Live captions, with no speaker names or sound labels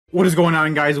What is going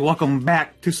on, guys? Welcome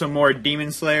back to some more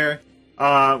Demon Slayer.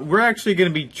 We're actually going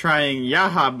to be trying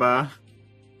Yahaba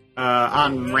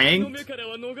on ranked.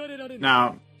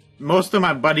 Now, most of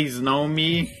my buddies know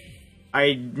me.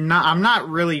 I'm not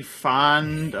really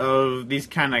fond of these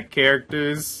kind of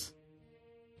characters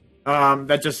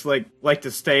that just like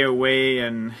to stay away,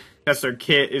 and that's their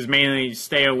kit is mainly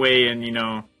stay away and, you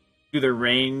know, do the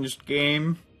ranged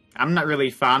game. I'm not really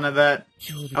fond of that.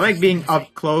 I like being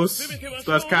up close,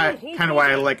 so that's kind of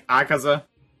why I like Akaza.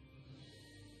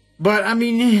 But, I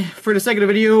mean, for the sake of the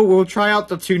video, we'll try out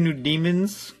the two new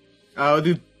demons. We'll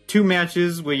do 2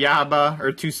 matches with Yahaba,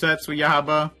 or 2 sets with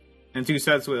Yahaba, and 2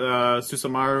 sets with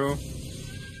Susamaru.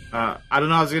 I don't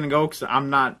know how it's gonna go, because I'm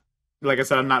not, like I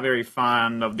said, I'm not very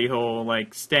fond of the whole,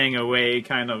 like, staying away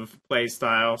kind of play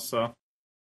style, so...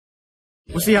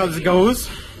 We'll see how this goes.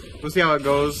 We'll see how it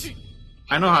goes.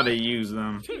 I know how to use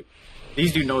them.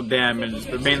 These do no damage.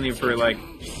 They're mainly for, like,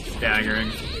 staggering.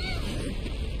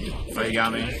 Oh, you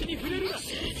got me.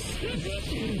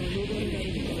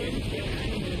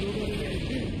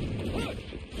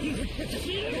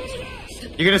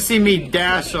 You're gonna see me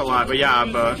dash a lot, but yeah,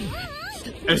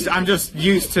 I'm just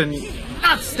used to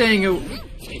not staying. Ooh,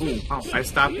 oh, I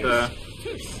stopped the.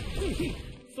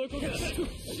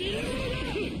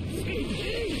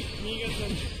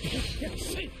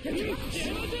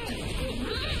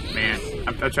 Man,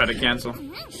 I tried to cancel.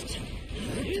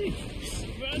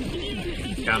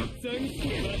 Got him.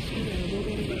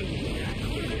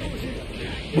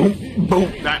 Boom,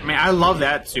 boom. That, man, I love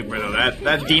that super though.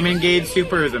 That Demon Gauge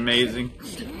super is amazing.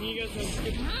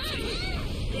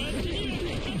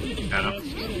 Got him.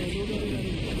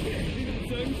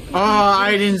 Oh,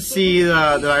 I didn't see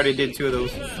that I already did 2 of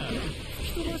those.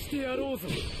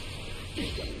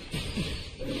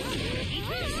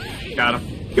 Got him.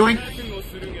 Yoink.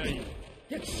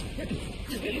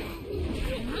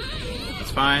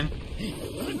 That's fine.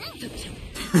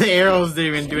 The arrows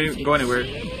didn't even go anywhere.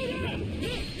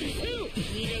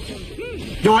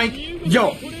 Yoink!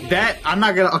 Yo! That, I'm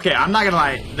not gonna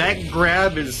lie. That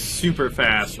grab is super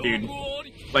fast, dude.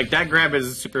 Like, that grab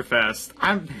is super fast.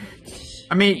 I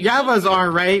mean, Yava's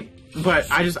alright, but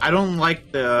I don't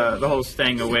like the whole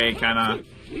staying away kind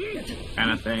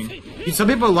of thing. Some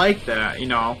people like that, you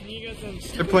know.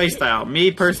 Their playstyle.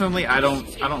 Me personally, I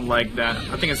don't like that.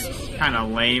 I think it's kind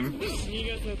of lame.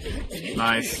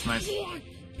 Nice, nice.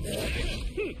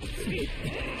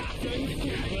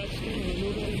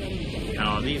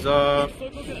 Turn these off.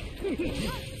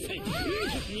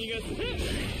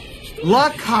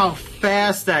 Look how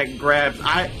fast that grabs.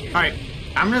 Alright,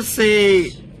 I'm gonna say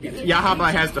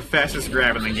Yahaba has the fastest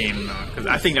grab in the game though, because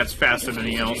I think that's faster than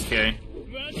Inosuke.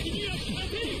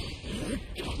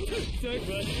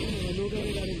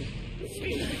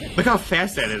 Look how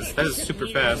fast that is. That is super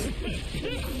fast.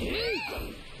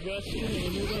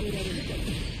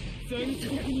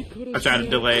 I tried to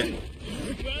delay it.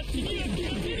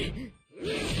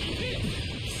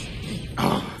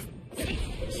 Oh.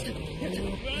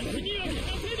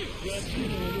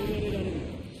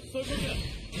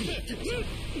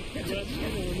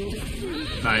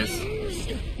 Nice.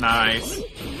 Nice.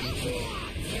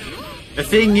 The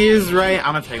thing is, right,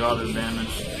 I'm gonna take all this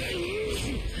damage.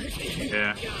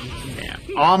 Yeah. Yeah.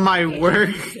 All my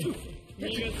work,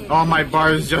 all my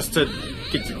bars just to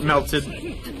get melted.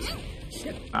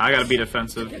 I gotta be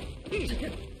defensive.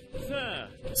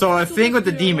 So I think with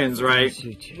the demons, right?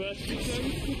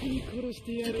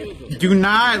 Do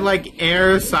not like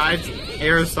air side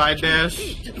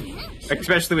dash,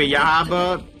 especially with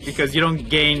Yahaba, because you don't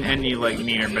gain any like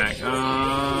meter back.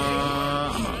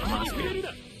 I'm on speed.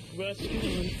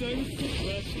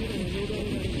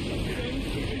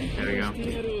 There we go.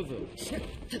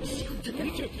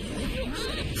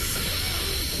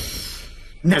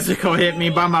 Nezuko hit me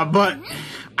by my butt.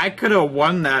 I could have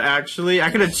won that, actually. I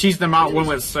could have cheesed them out one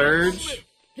with Surge.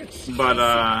 But,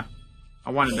 I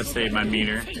wanted to save my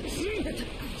meter.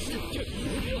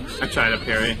 I tried to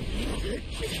parry.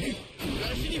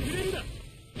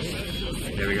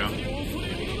 There we go.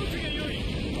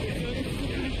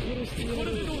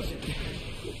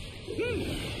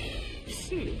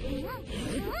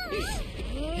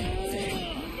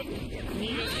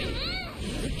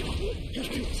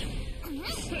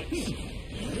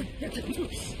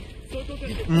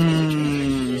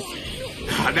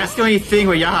 That's the only thing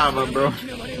with Yahaba, bro.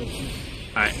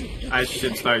 I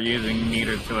should start using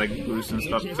meter to like boost and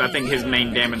stuff, because I think his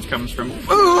main damage comes from.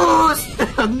 Ooh,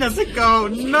 Nezuko,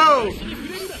 no!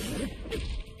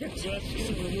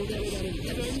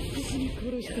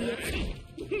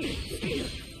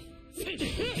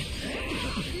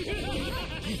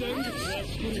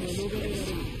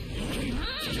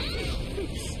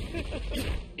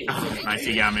 Nice,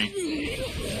 he got me.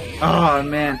 Oh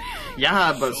man,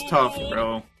 Yahaba's tough,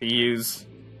 bro, to use.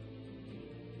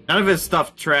 None of his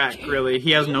stuff track, really.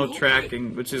 He has no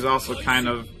tracking, which is also kind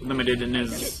of limited in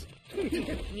his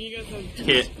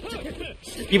kit.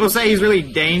 People say he's really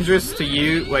dangerous to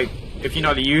use, like, if you know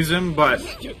how to use him, but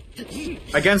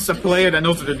against a player that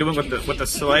knows what they're doing with the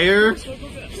Slayer,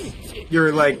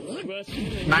 you're like,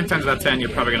 9 times out of 10, you're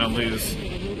probably gonna lose.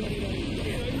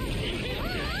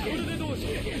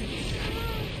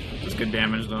 That's good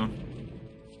damage, though.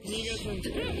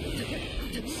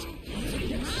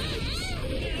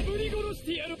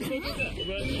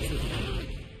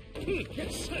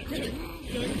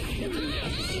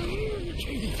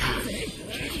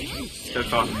 They're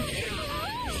talking.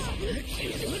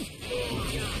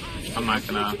 I'm not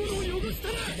gonna.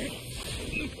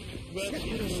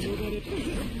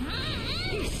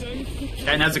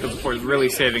 That Nezuko support is really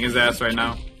saving his ass right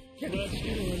now.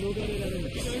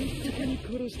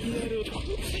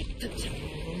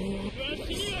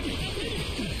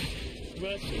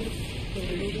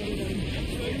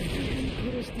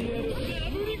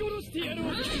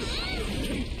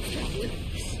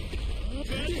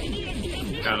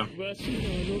 Got him.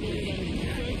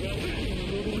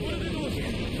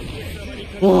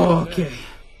 Whoa, okay.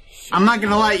 I'm not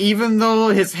gonna lie, even though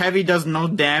his heavy does no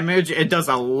damage, it does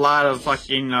a lot of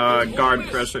fucking guard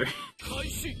pressure.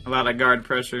 A lot of guard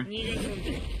pressure.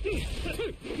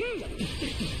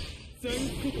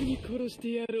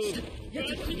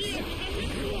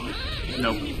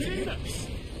 Nope.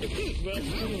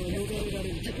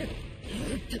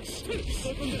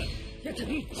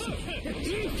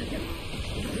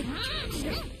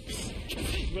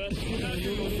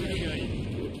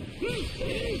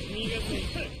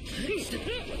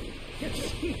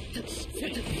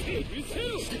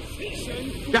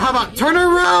 Yahaba, turn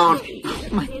around! Oh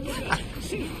my god.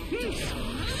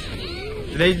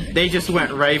 They just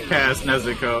went right past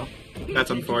Nezuko. That's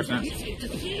unfortunate.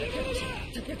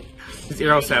 These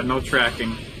arrows have no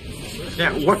tracking.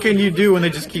 Yeah, what can you do when they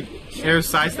just keep air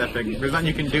sidestepping? There's nothing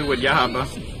you can do with Yahaba.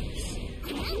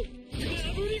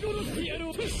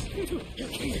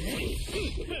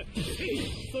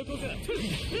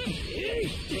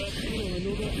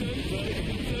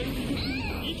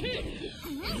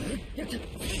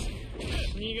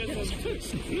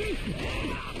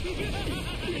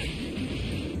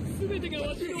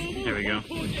 There we go.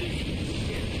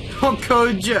 Oh,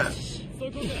 Koja!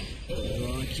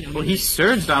 Well, he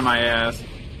surged on my ass.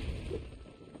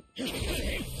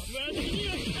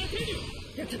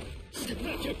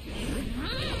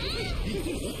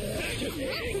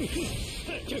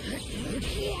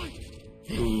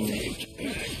 Ooh.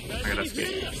 I gotta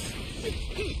escape.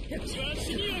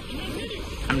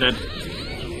 I'm dead.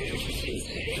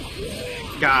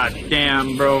 God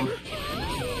damn, bro.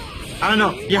 I don't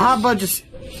know. Yahaba just...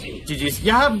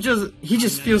 Yahaba he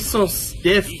just feels so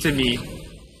stiff to me.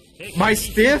 By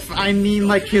stiff, I mean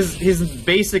like his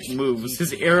basic moves.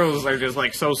 His arrows are just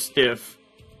like so stiff.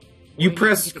 You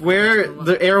press square,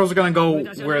 the arrows are gonna go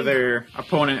where their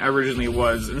opponent originally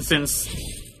was. And since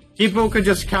people could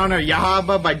just counter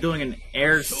Yahaba by doing an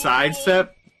air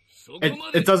sidestep,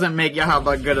 it doesn't make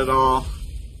Yahaba good at all.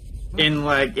 In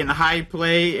high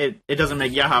play, it doesn't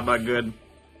make Yahaba good.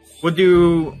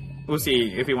 We'll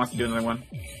see if he wants to do another one.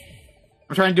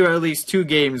 I'm trying to do at least 2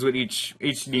 games with each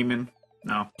demon.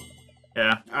 No.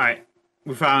 Yeah. Alright.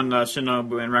 We found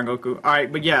Shinobu and Rengoku.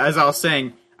 Alright, but yeah, as I was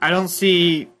saying, I don't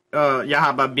see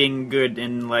Yahaba being good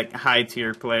in like high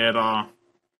tier play at all.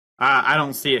 I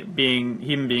don't see it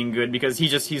him being good because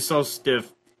he's so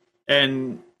stiff.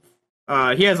 And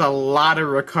he has a lot of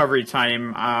recovery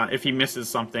time if he misses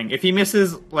something. If he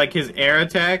misses like his air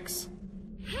attacks,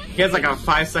 he has like a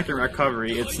 5-second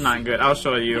recovery. It's not good. I'll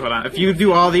show you. Hold on. If you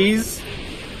do all these,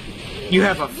 you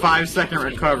have a 5-second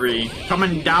recovery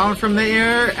coming down from the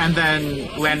air and then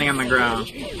landing on the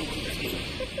ground.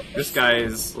 This guy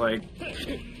is like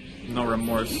no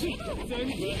remorse.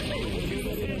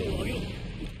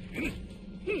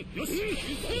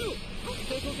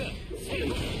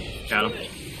 Got him.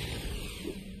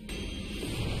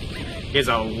 He has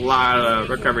a lot of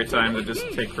recovery time that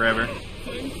just take forever.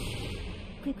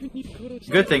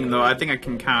 Good thing though, I think I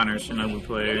can counter Shinobu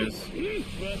players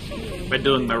by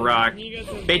doing the rock.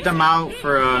 Bait them out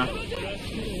for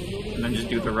and then just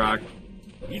do the rock.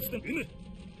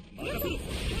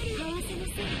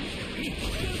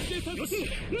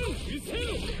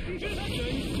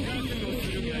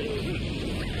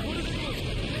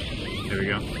 There we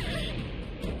go.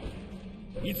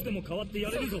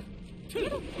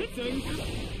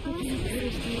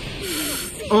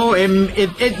 Oh,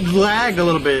 it lagged a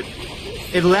little bit.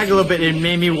 it lagged a little bit and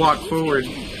made me walk forward.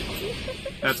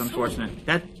 That's unfortunate.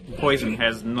 That poison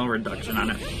has no reduction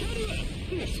on it.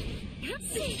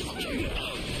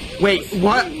 Wait,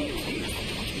 what?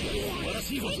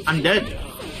 I'm dead.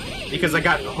 Because I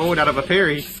got hold out of a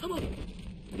parry.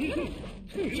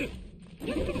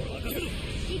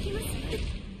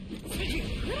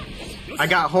 I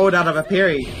got hold out of a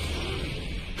parry.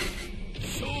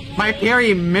 My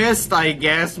parry missed, I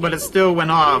guess, but it still went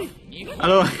off. I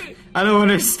don't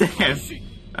understand.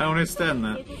 I don't understand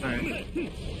that. Alright.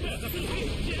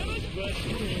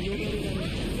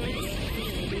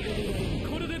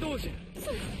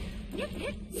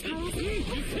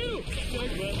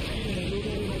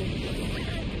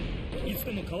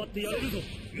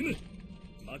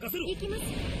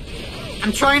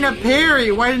 I'm trying to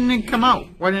parry! Why didn't it come out?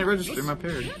 Why didn't it register my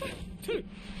parry?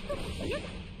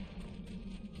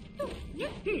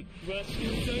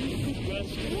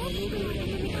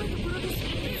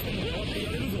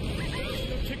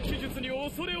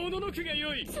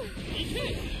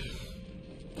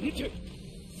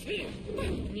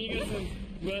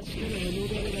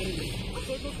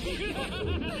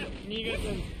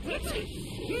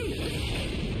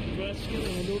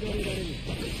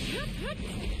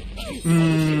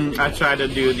 I tried to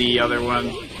do the other one.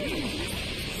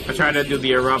 I tried to do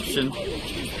the eruption.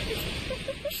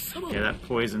 Yeah, that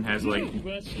poison has like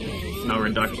no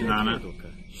reduction on it.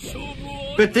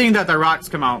 Good thing that the rocks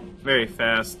come out very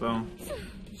fast though.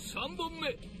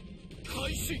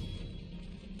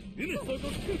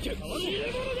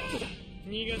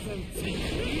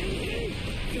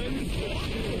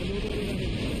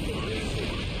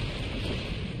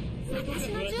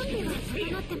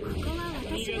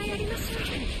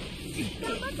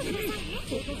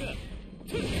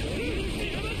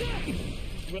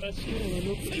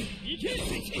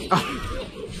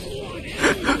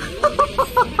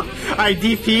 I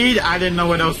DP'd, I didn't know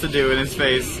what else to do in his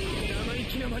face.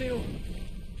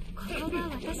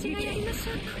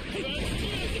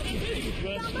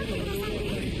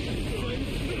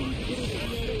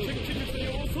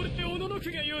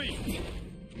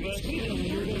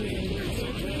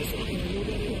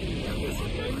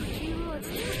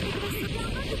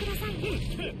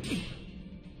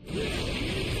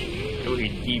 Oh, he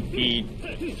DP'd.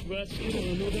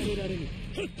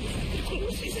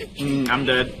 I'm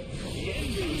dead.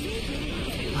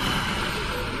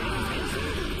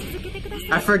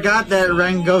 I forgot that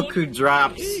Rengoku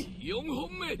drops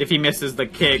if he misses the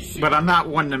kick, but I'm not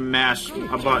one to mash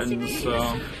a button,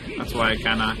 so that's why I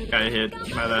kinda got hit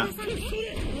by that.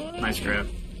 Nice grab.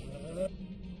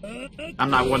 I'm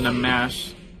not one to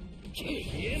mash.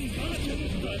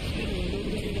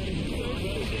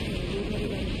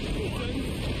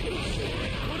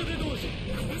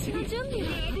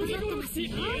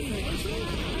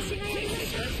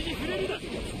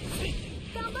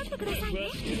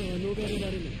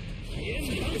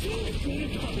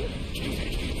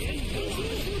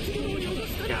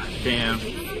 God damn.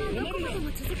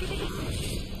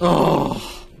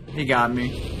 Oh, he got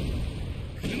me.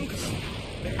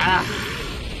 Ah,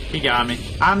 he got me.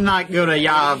 I'm not good at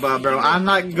Yahaba, bro. I'm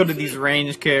not good at these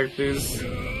ranged characters.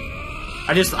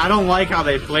 I don't like how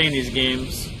they play in these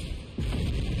games.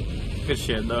 Good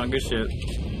shit, though. Good shit.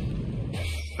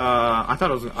 I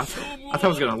thought it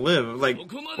was gonna live. Like,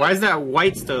 why is that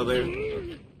white still there?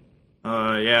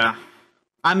 Yeah.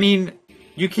 I mean,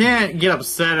 you can't get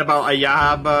upset about a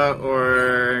Yahaba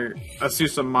or a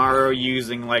Susamaru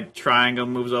using like triangle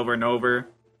moves over and over,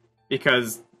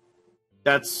 because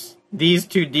these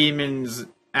two demons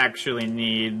actually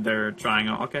need their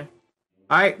triangle. Okay.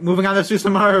 Alright, moving on to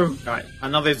Susamaru. Alright,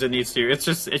 another Zenitsu. It's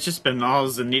just been all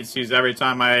Zenitsus every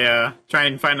time I try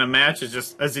and find a match. It's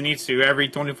just a Zenitsu every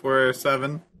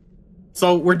 24/7.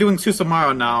 So we're doing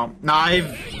Susamaru now. Now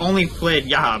I've only played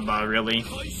Yahaba really,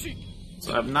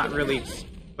 so I've not really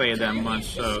played that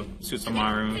much of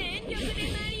Susamaru.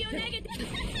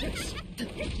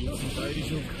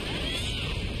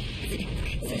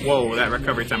 Whoa, that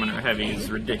recovery time on her heavy is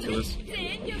ridiculous.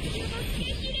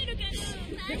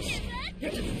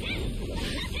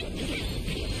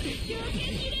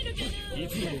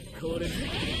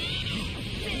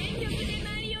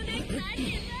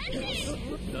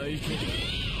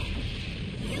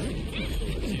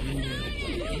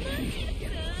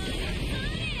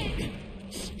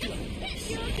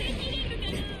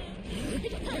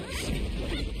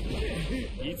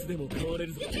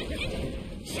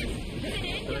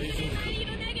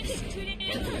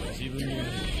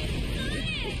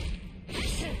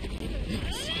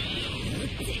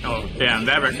 Oh damn,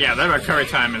 that recovery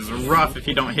time is rough if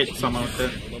you don't hit someone with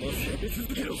it.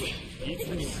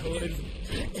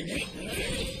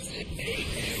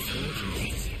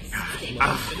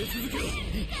 Ah.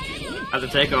 I have to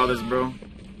take all this, bro.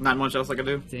 Not much else I can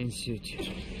do.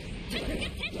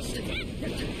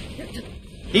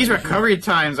 These recovery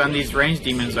times on these range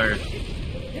demons are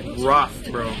rough,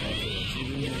 bro.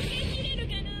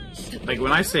 Like,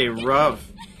 when I say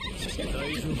rough,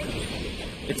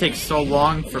 it takes so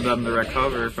long for them to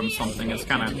recover from something. It's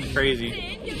kind of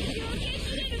crazy.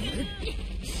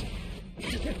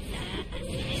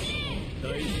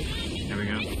 There we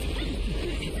go.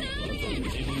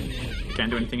 Can't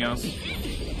do anything else.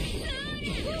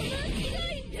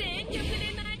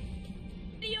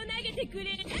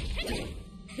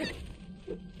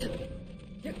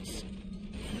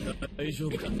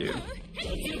 Dude. I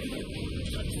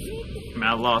mean,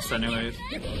 I lost anyways.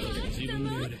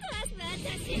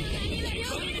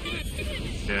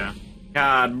 Yeah.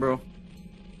 God, bro.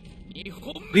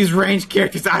 These range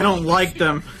characters, I don't like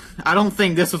them. I don't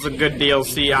think this was a good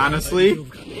DLC, honestly. I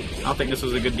don't think this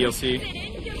was a good DLC.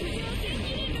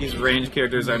 These range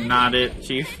characters are not it,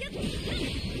 Chief.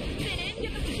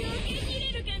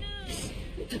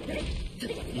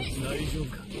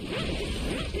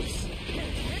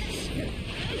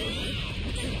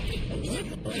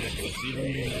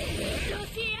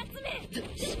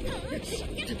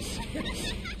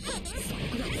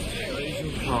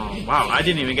 Oh, wow, I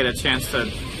didn't even get a chance to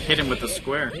hit him with the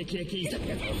square.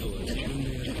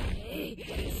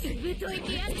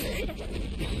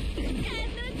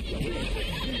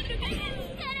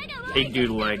 They do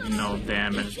like no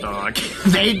damage, dog.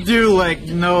 They do like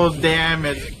no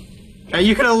damage.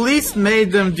 You could at least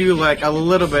made them do like a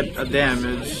little bit of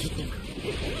damage.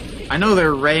 I know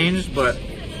they're ranged, but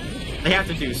they have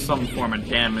to do some form of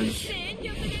damage.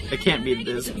 They can't be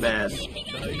this bad.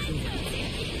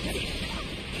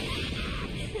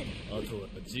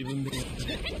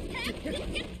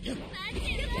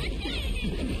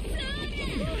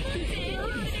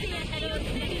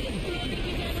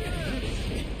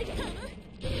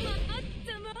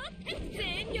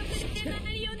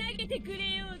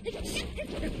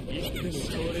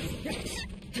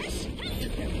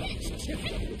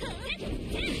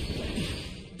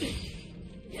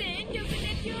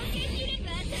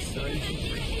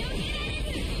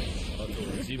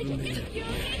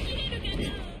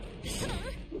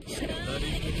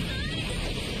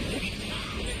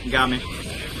 Got me.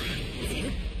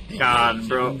 God,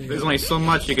 bro. There's only so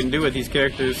much you can do with these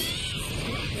characters.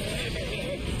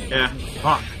 Yeah.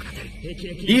 Fuck.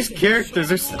 These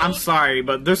characters are... I'm sorry,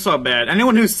 but they're so bad.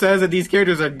 Anyone who says that these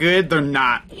characters are good, they're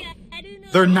not.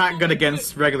 They're not good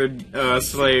against regular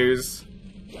Slayers.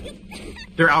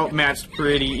 They're outmatched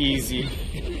pretty easy.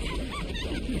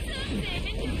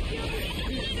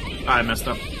 I messed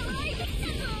up.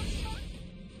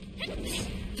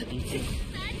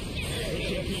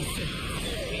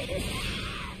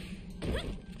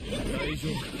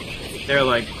 They're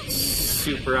like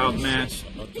super outmatched.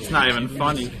 It's not even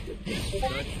funny.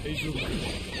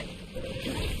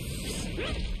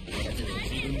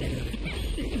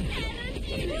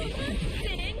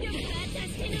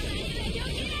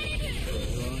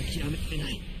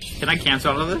 Can I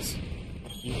cancel out of this?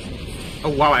 Oh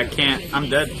wow, I can't. I'm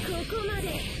dead.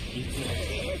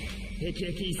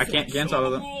 I can't cancel out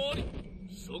of them.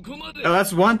 Oh,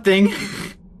 that's one thing.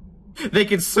 They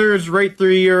can surge right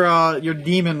through your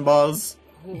demon balls.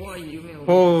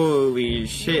 Holy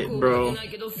shit, bro.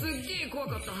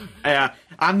 Yeah,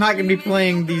 I'm not gonna be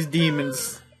playing these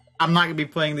demons. I'm not gonna be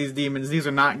playing these demons. These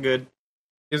are not good.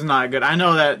 These are not good. I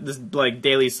know that this like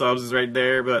daily subs is right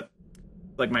there, but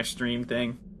like my stream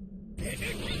thing.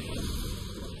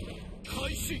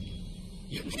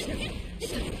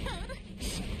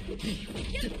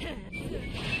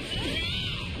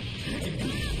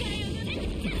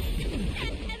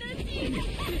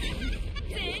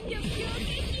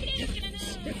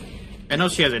 I know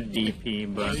she has a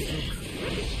DP, but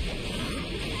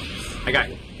I got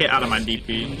hit out of my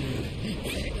DP.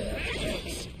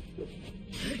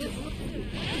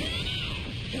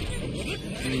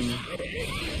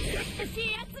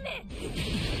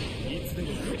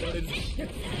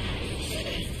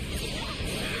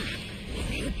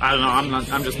 I don't know,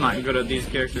 I'm just not good at these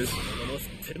characters.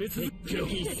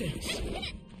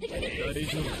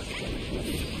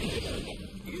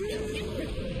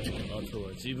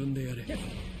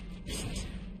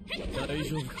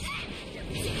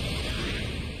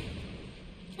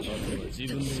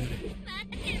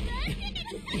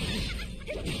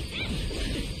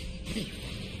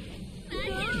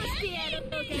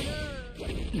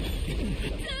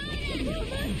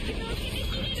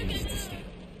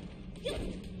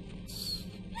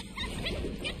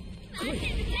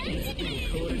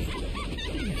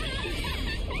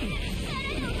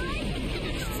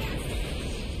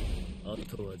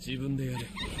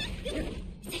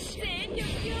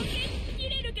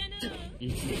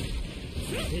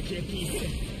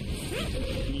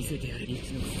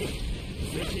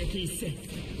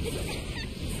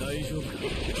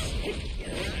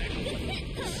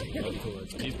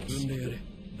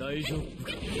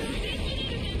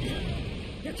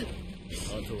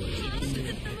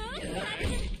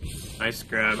 Nice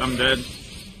grab. I'm dead.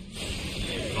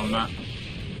 Oh, I'm not.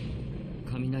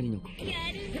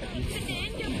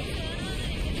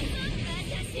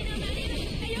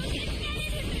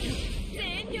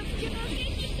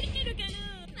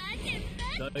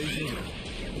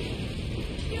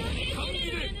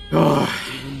 Oh,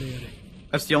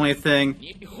 that's the only thing.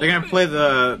 They're gonna play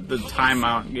the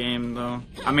timeout game though.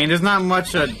 I mean, there's not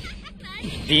much a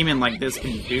demon like this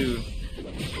can do.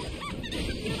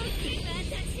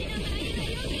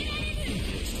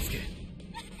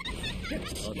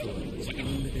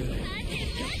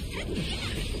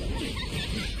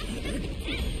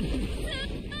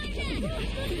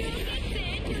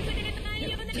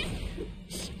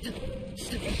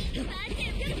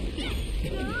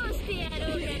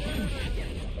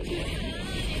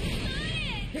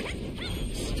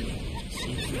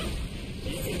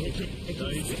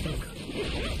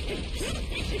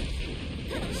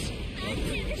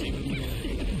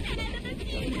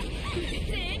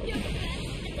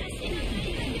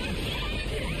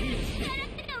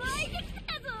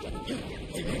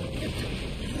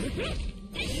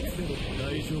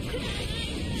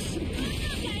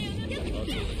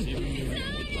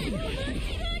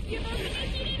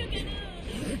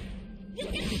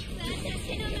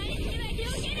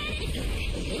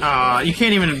 You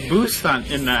can't even boost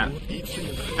in that.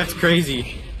 That's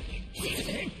crazy.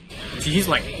 He's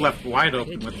like left wide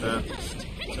open with that.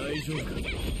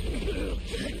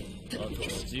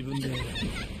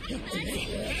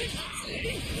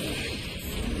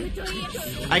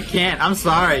 I can't. I'm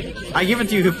sorry. I give it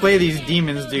to you who play these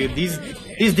demons, dude.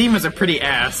 These demons are pretty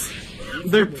ass.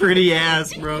 They're pretty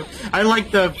ass, bro. I like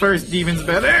the first demons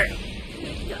better.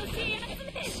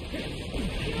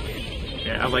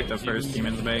 Yeah, I like the first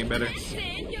demons way better.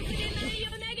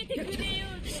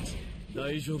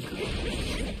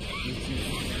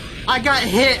 I got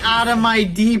hit out of my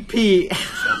DP.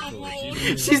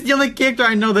 She's the only character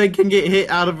I know that can get hit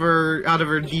out of her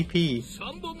DP.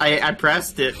 I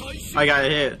pressed it. I got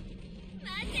hit.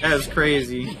 That is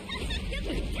crazy.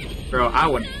 Bro, I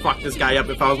would fuck this guy up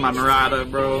if I was my Murata,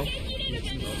 bro.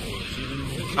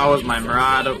 If I was my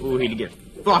Murata, ooh, he'd get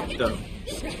fucked up.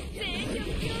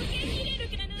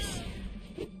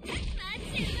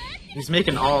 He's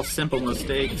making all simple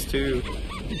mistakes, too.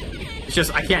 It's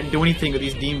just, I can't do anything with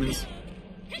these demons.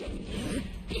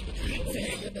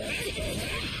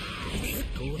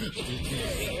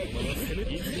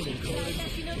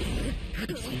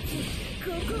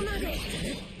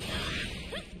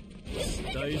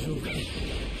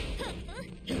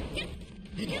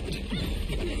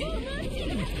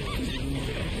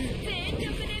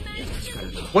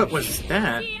 What was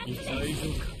that?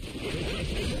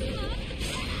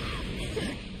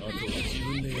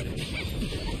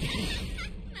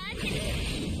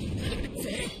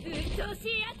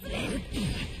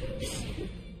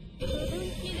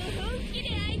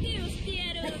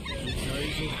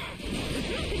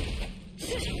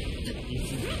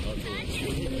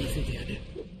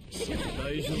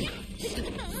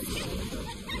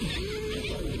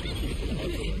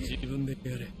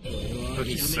 Oh,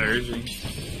 he's surging.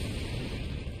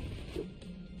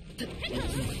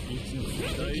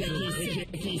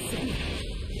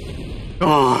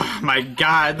 Oh my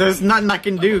god, there's nothing I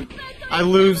can do. I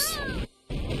lose.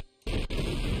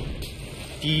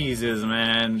 Jesus,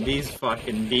 man, these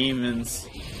fucking demons.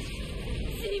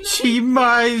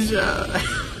 Chimaija.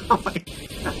 Oh my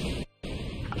god.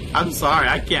 I'm sorry,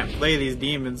 I can't play these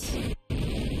demons.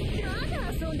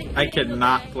 I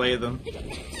cannot play them.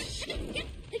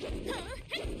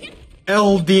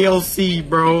 LDLC,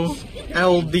 bro.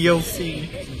 LDLC.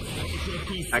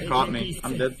 That caught me.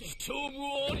 I'm dead.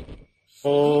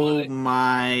 Oh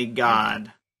my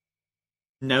god.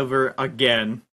 Never again.